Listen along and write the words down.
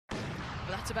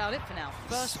about it for now.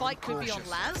 First fight could be on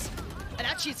Laz. And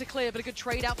actually it's a clear, but a good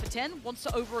trade out for 10. Wants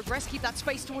to over-aggress, keep that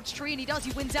space towards Tree, and he does.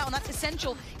 He wins out, and that's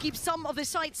essential. Keeps some of the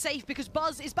site safe because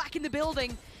Buzz is back in the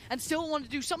building and still want to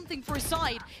do something for his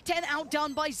side. 10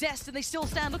 outdone by Zest, and they still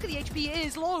stand. Look at the HP, it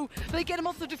is low, but they get him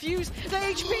off the defuse. The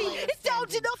HP is down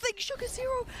to nothing.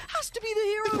 SugarZ3ro has to be the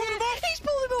hero here. He's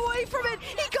pulled him away from it.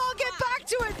 He can't get back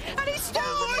to it, and he's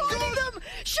still finding them.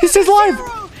 He stays alive.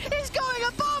 SugarZ3ro is going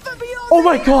above and beyond. Oh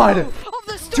my god. Of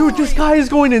the story. Dude, this guy is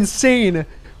going insane.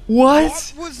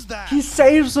 What? What was that? He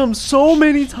saves them so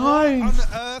many times.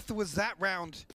 What on earth was that round?